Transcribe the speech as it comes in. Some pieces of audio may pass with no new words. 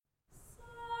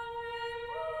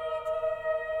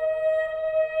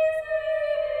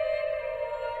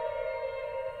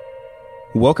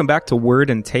Welcome back to Word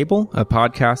and Table, a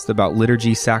podcast about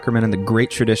liturgy, sacrament, and the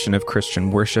great tradition of Christian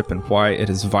worship and why it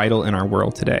is vital in our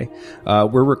world today.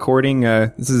 We're recording,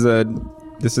 this is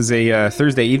a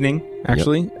Thursday evening,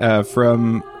 actually,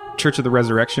 from Church of the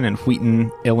Resurrection in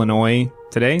Wheaton, Illinois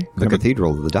today. The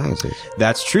Cathedral of the Diocese.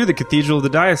 That's true, the Cathedral of the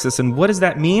Diocese. And what does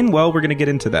that mean? Well, we're going to get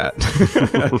into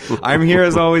that. I'm here,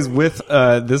 as always, with,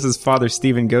 this is Father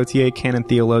Stephen Gauthier, canon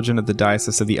theologian of the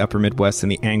Diocese of the Upper Midwest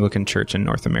and the Anglican Church in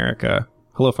North America.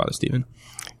 Hello, Father Stephen.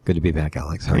 Good to be back,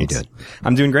 Alex. How are you doing?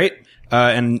 I'm doing great.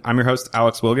 And I'm your host,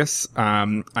 Alex Wilgus.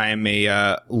 I am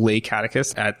a lay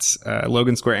catechist at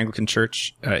Logan Square Anglican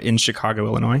Church in Chicago,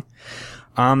 Illinois.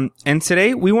 And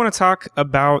today we want to talk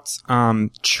about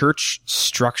church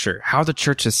structure, how the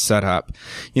church is set up.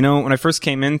 You know, when I first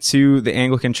came into the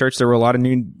Anglican Church, there were a lot of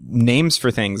new names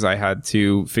for things I had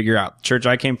to figure out. The church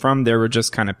I came from, there were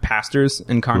just kind of pastors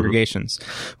and congregations.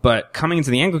 Mm-hmm. But coming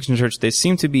into the Anglican Church, there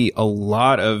seemed to be a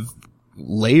lot of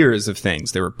layers of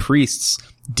things. There were priests,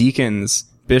 deacons,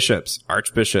 bishops,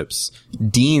 archbishops,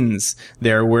 deans.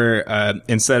 There were,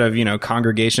 instead of,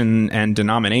 congregation and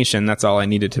denomination, that's all I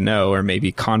needed to know, or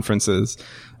maybe conferences.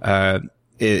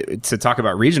 To talk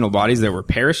about regional bodies, there were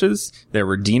parishes, there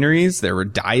were deaneries, there were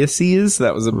dioceses.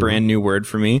 That was a brand new word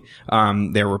for me.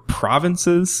 There were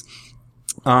provinces.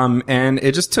 And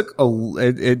it just took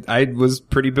I was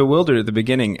pretty bewildered at the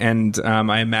beginning, and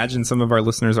I imagine some of our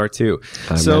listeners are too.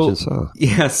 I imagine so.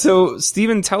 Yeah. So,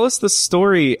 Stephen, tell us the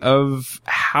story of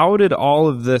how did all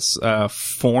of this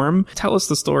form? Tell us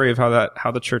the story of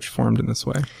how the church formed in this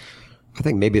way. I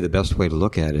think maybe the best way to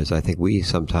look at it is, I think we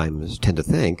sometimes tend to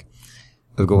think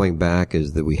of going back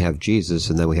is that we have Jesus,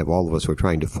 and then we have all of us who are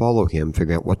trying to follow him,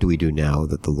 figuring out what do we do now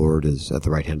that the Lord is at the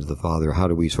right hand of the Father? How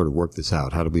do we sort of work this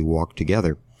out? How do we walk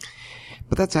together?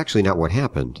 But that's actually not what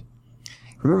happened.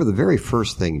 Remember, the very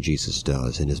first thing Jesus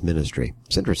does in his ministry,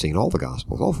 it's interesting in all the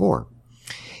Gospels, all four,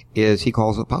 is he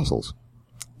calls apostles.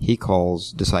 He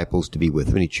calls disciples to be with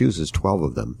him, and he chooses 12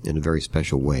 of them in a very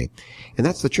special way. And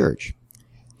that's the church.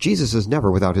 Jesus is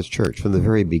never without his church from the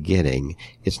very beginning.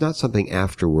 It's not something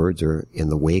afterwards or in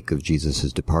the wake of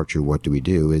Jesus' departure, what do we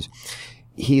do, is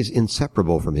he is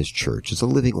inseparable from his church. It's a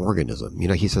living organism.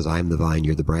 He says, I am the vine,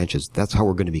 you're the branches. That's how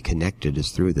we're going to be connected, is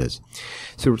through this.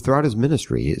 So throughout his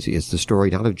ministry is the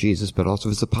story not of Jesus, but also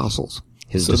of his apostles,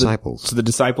 his disciples. So the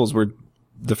disciples were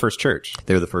the first church.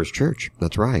 They're the first church.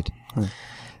 That's right.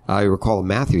 I recall in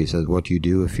Matthew, he says, what do you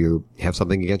do if you have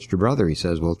something against your brother? He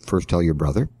says, well, first tell your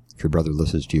brother. If your brother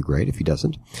listens to you, great. If he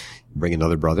doesn't, bring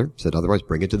another brother. Said otherwise,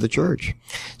 bring it to the church.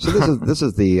 So this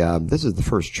is the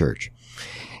first church,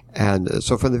 and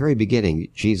so from the very beginning,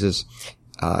 Jesus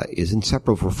is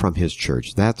inseparable from his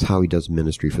church. That's how he does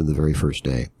ministry from the very first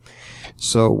day.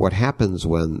 So what happens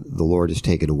when the Lord is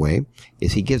taken away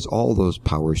is he gives all those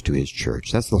powers to his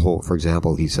church. That's the whole. For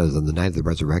example, he says on the night of the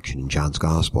resurrection in John's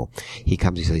Gospel, he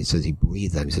comes. He says he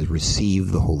breathed them. He says,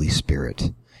 receive the Holy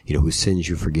Spirit. Whose sins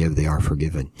you forgive, they are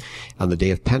forgiven. On the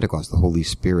day of Pentecost, the Holy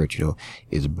Spirit,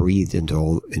 is breathed into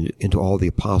all the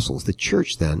apostles. The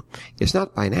church, then, is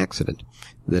not by an accident.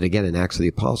 That again, in Acts of the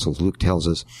Apostles, Luke tells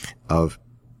us that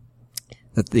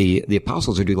the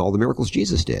apostles are doing all the miracles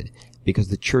Jesus did, because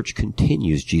the church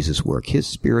continues Jesus' work. His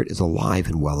Spirit is alive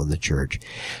and well in the church.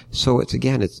 So it's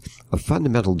a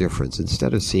fundamental difference.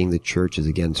 Instead of seeing the church as,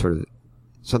 again, sort of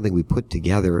something we put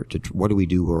together to, what do we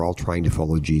do? We're all trying to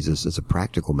follow Jesus as a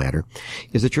practical matter.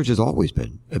 Is the church has always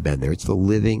been there. It's the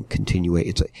living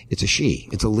continuation.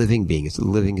 It's a living being. It's the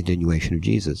living continuation of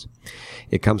Jesus.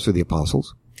 It comes through the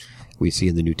apostles. We see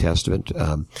in the New Testament,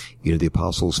 the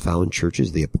apostles found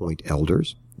churches. They appoint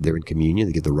elders. They're in communion.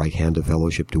 They give the right hand of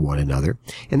fellowship to one another.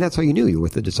 And that's how you knew you were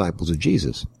with the disciples of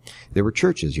Jesus. There were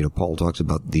churches. Paul talks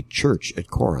about the church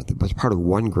at Corinth. It was part of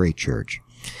one great church.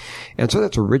 And so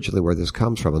that's originally where this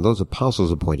comes from. And those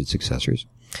apostles appointed successors.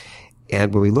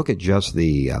 And when we look at just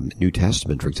the New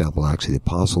Testament, for example, actually the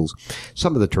apostles,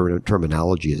 some of the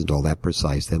terminology isn't all that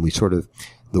precise. Then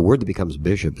the word that becomes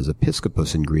bishop is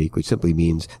episkopos in Greek, which simply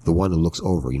means the one who looks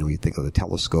over. You think of the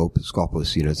telescope,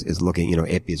 scopos, is looking,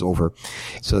 epi is over.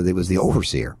 So there was the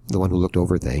overseer, the one who looked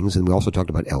over things. And we also talked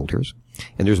about elders.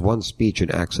 And there's one speech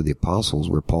in Acts of the Apostles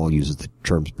where Paul uses the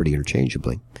terms pretty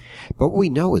interchangeably. But what we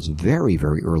know is very,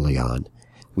 very early on,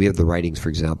 we have the writings, for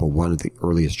example, one of the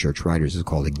earliest church writers is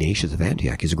called Ignatius of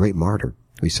Antioch. He's a great martyr.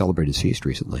 We celebrated his feast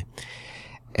recently.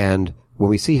 And when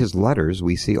we see his letters,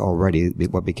 we see already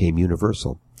what became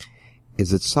universal is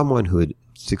that someone who had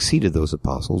succeeded those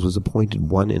apostles was appointed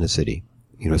one in a city,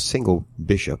 a single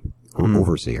bishop or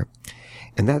overseer.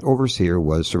 And that overseer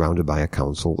was surrounded by a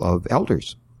council of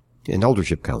elders. an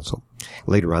eldership council.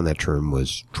 Later on, that term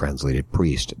was translated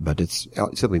priest, but it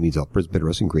simply means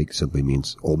presbyteros in Greek simply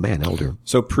means old man, elder.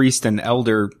 So priest and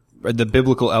elder, the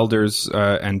biblical elders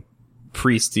and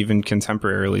priests, even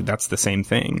contemporarily, that's the same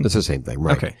thing. It's the same thing,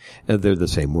 right? Okay. They're the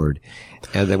same word.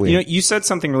 And then you said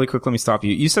something really quick. Let me stop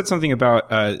you. You said something about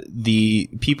the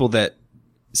people that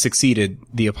succeeded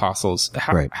the apostles.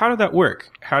 How did that work?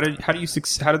 How did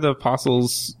the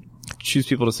apostles choose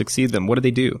people to succeed them? What did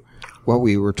they do? Well,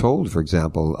 we were told, for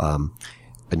example,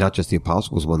 not just the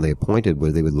apostles, when they appointed,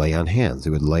 where they would lay on hands. They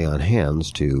would lay on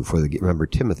hands remember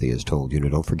Timothy is told,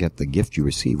 don't forget the gift you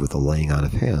receive with the laying on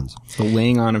of hands. The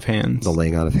laying on of hands. The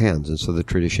laying on of hands. And so the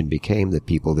tradition became that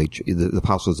the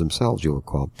apostles themselves, you'll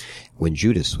recall, when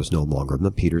Judas was no longer with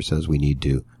them, Peter says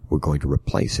we're going to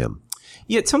replace him.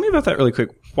 Yeah, tell me about that really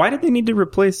quick. Why did they need to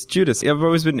replace Judas? I've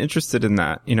always been interested in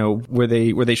that. Were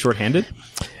they shorthanded?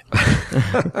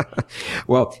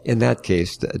 Well, in that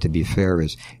case, to be fair,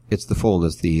 it's the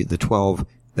fullness. The 12,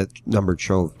 that number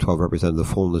 12 represented the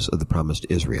fullness of the promise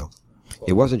to Israel.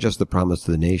 It wasn't just the promise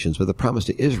to the nations, but the promise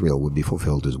to Israel would be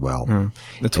fulfilled as well.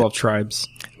 The 12 tribes.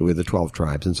 With the 12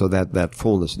 tribes. And so that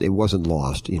fullness, it wasn't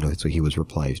lost, so he was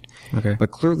replaced. Okay.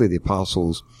 But clearly the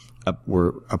apostles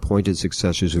were appointed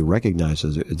successors who recognized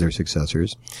their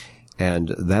successors.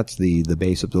 And that's the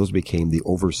base of those became the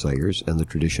overseers, and the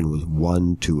tradition was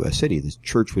one to a city. The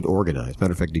church would organize.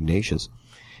 Matter of fact, Ignatius,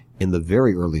 in the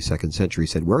very early 2nd century,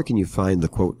 said, where can you find the,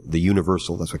 quote, the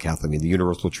universal, that's what Catholic means, the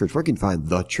universal church. Where can you find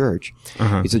the church?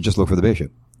 He said, just look for the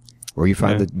bishop. Where you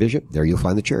find the bishop, there you'll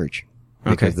find the church.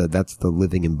 Because that's the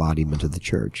living embodiment of the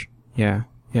church. Yeah,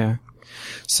 yeah.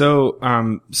 So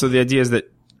the idea is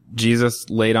that Jesus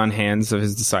laid on hands of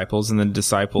his disciples, and the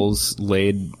disciples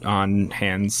laid on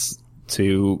hands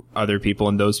to other people,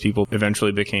 and those people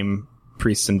eventually became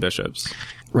priests and bishops.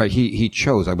 Right. He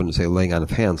chose, I wouldn't say laying on of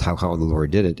hands, how the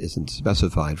Lord did it isn't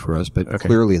specified for us, but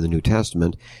clearly in the New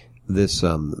Testament, this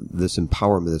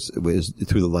empowerment is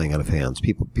through the laying on of hands.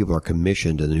 People are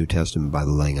commissioned in the New Testament by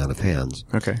the laying on of hands.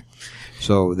 Okay.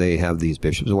 So they have these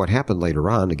bishops. And what happened later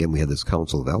on, again, we had this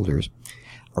council of elders.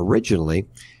 Originally,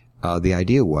 the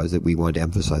idea was that we wanted to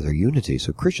emphasize our unity.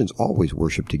 So Christians always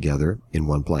worshiped together in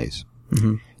one place.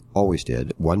 Mm-hmm. Always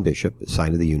did. One bishop,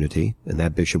 sign of the unity, and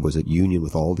that bishop was at union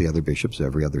with all the other bishops of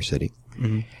every other city.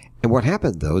 Mm-hmm. And what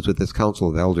happened, though, is with this council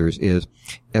of elders is,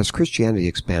 as Christianity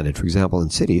expanded, for example, in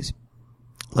cities,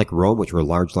 like Rome, which were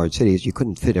large cities, you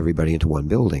couldn't fit everybody into one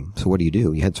building. So what do?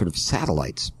 You had sort of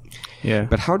satellites. Yeah.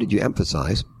 But how did you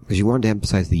emphasize? Because you wanted to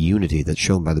emphasize the unity that's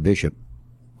shown by the bishop.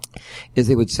 Is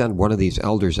they would send one of these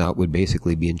elders out, would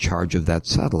basically be in charge of that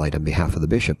satellite on behalf of the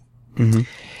bishop. Mm-hmm.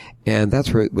 And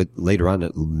that's where later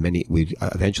on we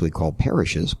eventually called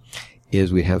parishes,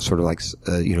 is we have sort of like,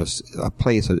 a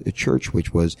place, a church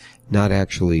which was not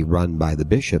actually run by the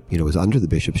bishop, was under the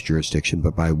bishop's jurisdiction,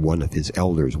 but by one of his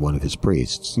elders, one of his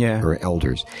priests, or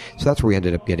elders. So that's where we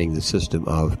ended up getting the system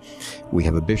of, we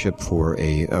have a bishop for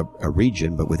a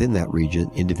region, but within that region,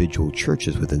 individual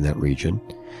churches within that region,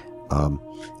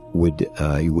 would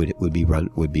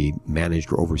be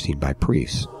managed or overseen by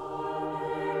priests.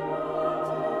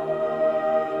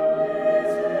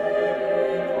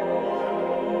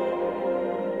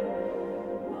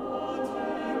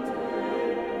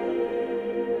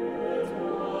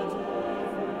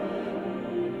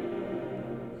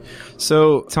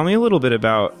 So tell me a little bit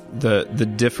about the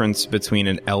difference between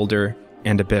an elder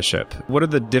and a bishop. What are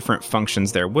the different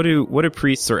functions there? What do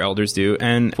priests or elders do,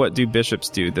 and what do bishops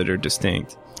do that are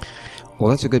distinct? Well,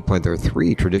 that's a good point.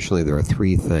 Traditionally, there are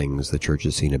three things the church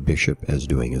has seen a bishop as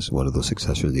doing as one of the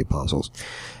successors of the apostles.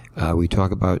 We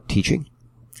talk about teaching,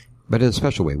 but in a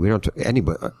special way. We have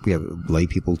lay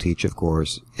people teach, of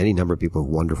course, any number of people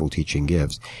with wonderful teaching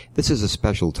gifts. This is a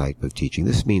special type of teaching.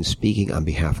 This means speaking on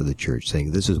behalf of the church,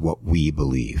 saying this is what we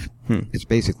believe. It's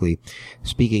basically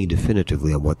speaking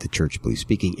definitively on what the church believes,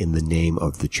 speaking in the name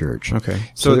of the church. Okay.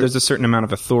 So there's a certain amount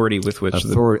of authority with which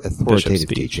authoritative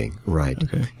teaching. Right.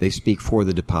 Okay. They speak for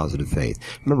the deposit of faith.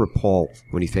 Remember Paul,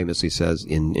 when he famously says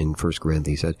in 1 Corinthians,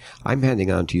 he said, I'm handing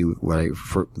on to you what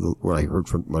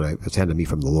was handed me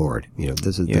from the Lord.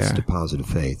 This is this deposit of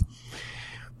faith.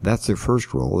 That's their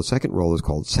first role. The second role is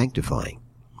called sanctifying.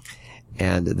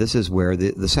 And this is where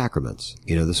the sacraments,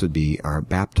 this would be our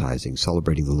baptizing,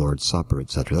 celebrating the Lord's Supper,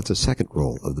 etc. That's the second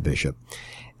role of the bishop.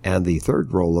 And the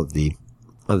third role of the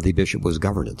bishop was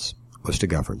governance, was to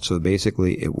govern. So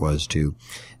basically it was to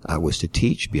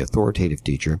teach, be authoritative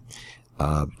teacher,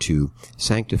 to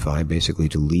sanctify, basically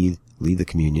to lead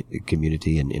the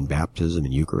community in baptism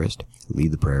and Eucharist,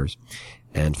 lead the prayers,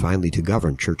 and finally to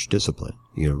govern church discipline,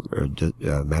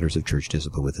 matters of church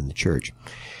discipline within the church.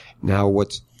 Now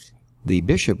the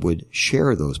bishop would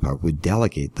share those powers, would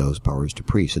delegate those powers to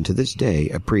priests. And to this day,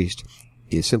 a priest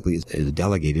is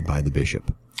delegated by the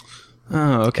bishop.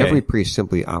 Oh, okay. Every priest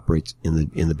simply operates in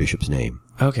the bishop's name.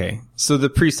 Okay. So the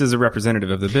priest is a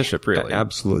representative of the bishop, really?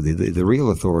 Absolutely. The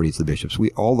real authority is the bishops.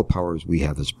 All the powers we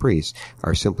have as priests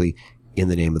are simply in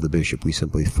the name of the bishop. We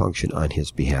simply function on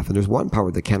his behalf. And there's one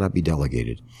power that cannot be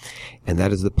delegated, and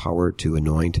that is the power to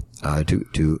anoint,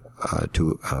 to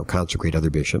consecrate other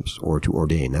bishops or to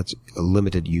ordain. That's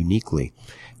limited uniquely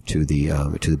to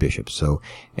the bishops. So,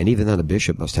 and even then, a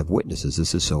bishop must have witnesses.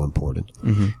 This is so important.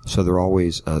 Mm-hmm. So there are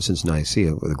always, since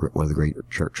Nicaea, one of the great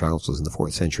church councils in the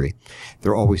 4th century,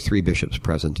 there are always 3 bishops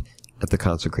present at the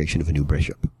consecration of a new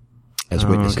bishop as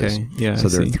witnesses. Okay. Yeah, so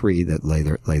there are 3 that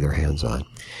lay their hands on.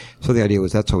 So the idea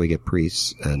was that's how we get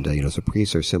priests, and so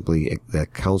priests are simply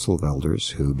that council of elders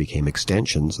who became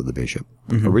extensions of the bishop.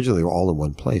 Mm-hmm. Originally, they were all in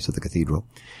one place at the cathedral,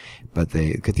 but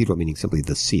the cathedral meaning simply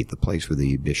the seat, the place where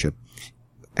the bishop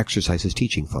exercises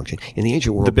teaching function. In the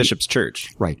ancient world, the bishop's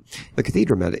church. Right. The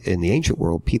cathedral meant, in the ancient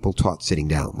world, people taught sitting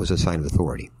down was a sign of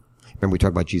authority. Remember, we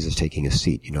talked about Jesus taking a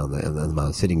seat, on the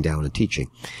mount, sitting down and teaching.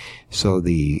 So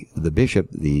the bishop,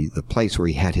 the place where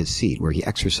he had his seat, where he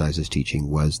exercised his teaching,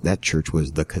 that church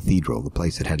was the cathedral, the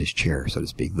place that had his chair, so to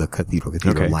speak. The cathedral.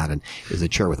 Cathedral in Latin is a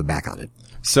chair with a back on it.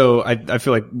 So I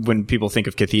feel like when people think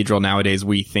of cathedral nowadays,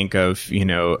 we think of,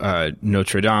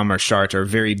 Notre Dame or Chartres or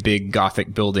very big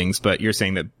Gothic buildings, but you're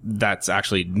saying that that's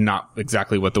actually not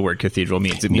exactly what the word cathedral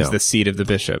means. It means the seat of the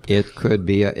bishop. It could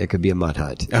be a mud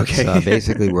hut. Okay. It's,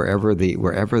 basically wherever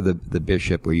the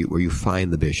bishop, where you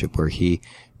find the bishop, where he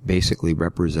basically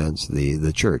represents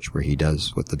the church, where he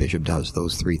does what the bishop does.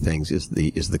 Those 3 things is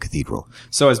the cathedral.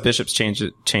 So as bishops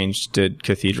changed, did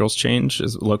cathedrals change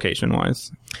location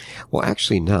wise? Well,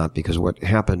 actually not, because what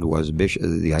happened was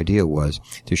the idea was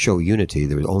to show unity.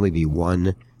 There would only be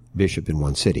one bishop in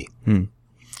one city.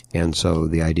 And so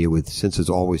the idea since it's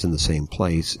always in the same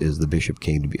place, is the bishop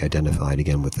came to be identified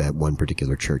again with that one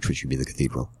particular church, which would be the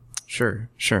cathedral. Sure.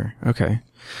 Okay.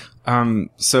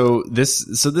 So this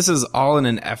is all in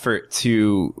an effort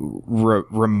to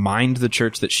remind the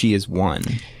church that she is one.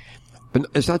 But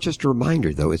it's not just a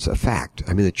reminder, though. It's a fact.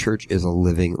 I mean, the church is a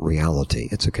living reality.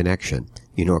 It's a connection,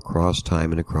 across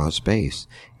time and across space.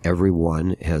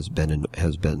 Everyone has been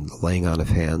the laying on of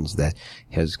hands that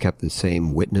has kept the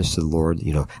same witness to the Lord.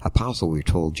 Apostle, we're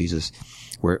told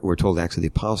actually the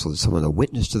apostle is someone, a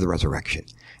witness to the resurrection.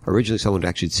 Originally, someone had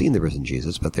actually seen the risen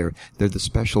Jesus, but they're the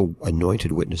special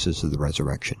anointed witnesses of the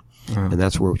resurrection. And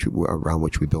that's around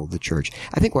which we build the church.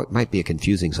 I think what might be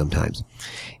confusing sometimes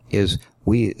is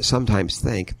we sometimes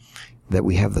think that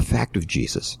we have the fact of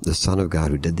Jesus, the Son of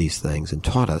God who did these things and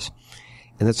taught us,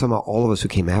 and that somehow all of us who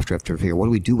came after have to figure, what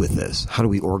do we do with this? How do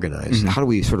we organize? Mm-hmm. How do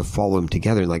we sort of follow them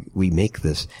together? Like we make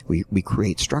this, we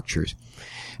create structures.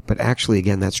 But actually,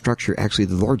 again, that structure, the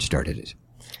Lord started it.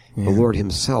 Yeah. The Lord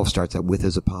himself starts out with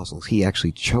his apostles. He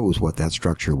actually chose what that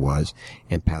structure was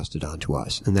and passed it on to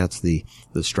us. And that's the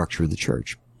structure of the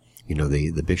church.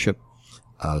 The bishop,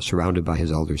 surrounded by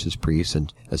his elders, his priests,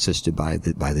 and assisted by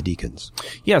the deacons.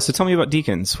 Yeah, so tell me about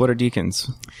deacons. What are deacons?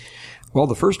 Well,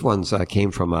 the first ones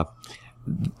came from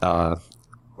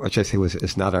which I say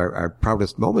is not our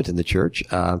proudest moment in the church.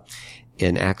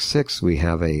 In Acts 6, we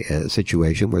have a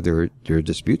situation where there are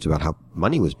disputes about how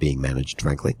money was being managed,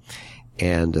 frankly.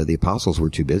 And the apostles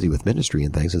were too busy with ministry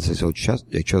and things, and so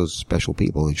they chose special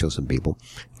people. They chose some people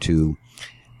to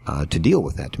deal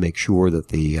with that, to make sure that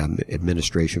the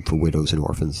administration for widows and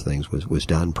orphans things was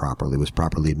done properly, was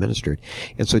properly administered.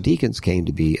 And so deacons came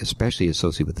to be especially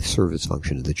associated with the service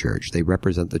function of the church. They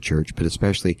represent the church, but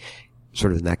especially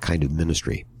sort of in that kind of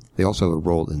ministry. They also have a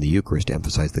role in the Eucharist to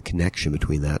emphasize the connection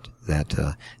between that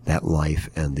life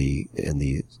and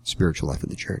the spiritual life of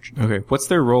the church. Okay, what's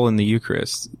their role in the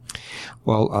Eucharist?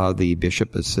 Well, the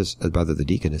bishop the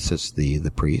deacon assists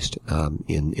the priest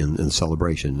in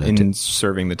celebration, in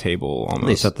serving the table. Almost,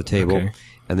 they set the table, okay.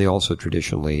 And they also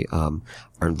traditionally are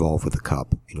involved with the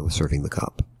cup, serving the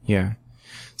cup. Yeah.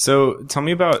 So tell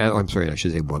me about. I'm sorry, I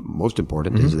should say what most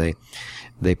important is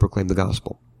they proclaim the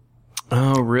gospel.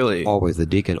 Oh, really? Always. The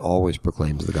deacon always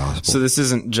proclaims the gospel. So this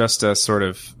isn't just a sort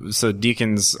of, so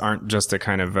deacons aren't just a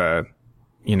kind of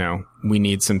we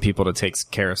need some people to take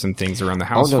care of some things around the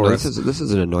house for us. This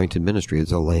is an anointed ministry.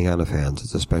 It's a laying on of hands.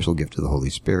 It's a special gift of the Holy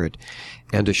Spirit.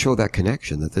 And to show that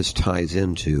connection, that this ties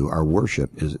into our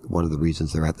worship, is one of the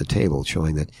reasons they're at the table,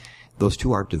 showing that those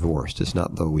two aren't divorced. It's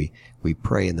not though we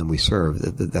pray and then we serve.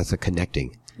 That's a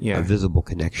connecting, a visible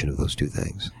connection of those two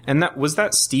things. And was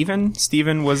that Stephen?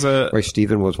 Stephen was Right,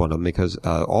 Stephen was one of them because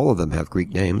all of them have Greek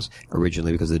names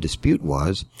originally because the dispute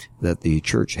was that the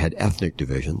church had ethnic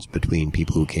divisions between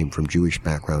people who came from Jewish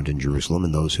background in Jerusalem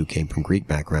and those who came from Greek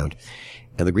background.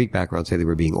 And the Greek background say they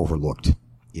were being overlooked.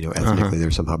 Ethnically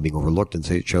they're somehow being overlooked, and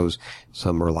so it chose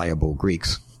some reliable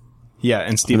Greeks. Yeah,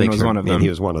 and Stephen was one of them. And he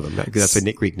was one of them. That's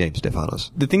a Greek name,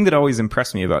 Stephanos. The thing that always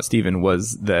impressed me about Stephen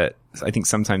was that I think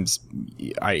sometimes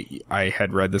I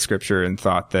had read the scripture and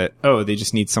thought that, they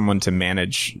just need someone to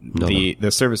manage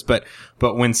the service. But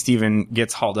when Stephen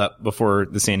gets hauled up before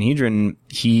the Sanhedrin,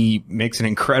 he makes an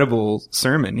incredible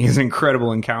sermon. He has an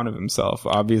incredible account of himself.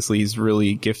 Obviously, he's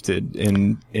really gifted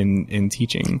in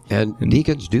teaching. And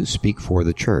deacons do speak for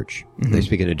the church. Mm-hmm. They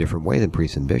speak in a different way than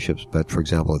priests and bishops. But, for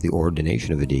example, at the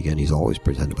ordination of a deacon, he's always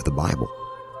presented with the Bible.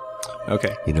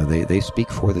 Okay. They speak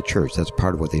for the church. That's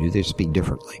part of what they do. They speak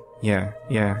differently.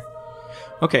 Yeah.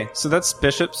 Okay, so that's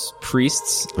bishops,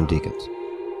 priests, and deacons.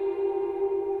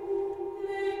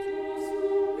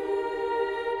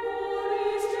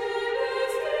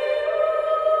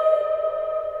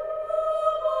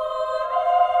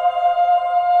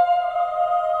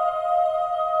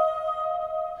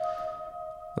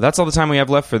 That's all the time we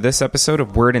have left for this episode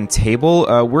of Word and Table.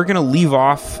 We're going to leave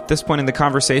off at this point in the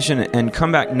conversation and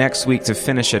come back next week to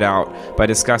finish it out by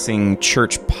discussing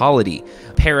church polity.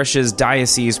 Parishes,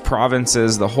 dioceses,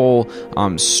 provinces, the whole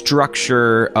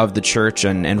structure of the church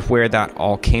and where that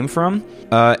all came from.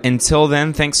 Until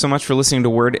then, thanks so much for listening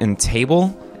to Word and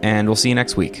Table, and we'll see you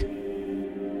next week.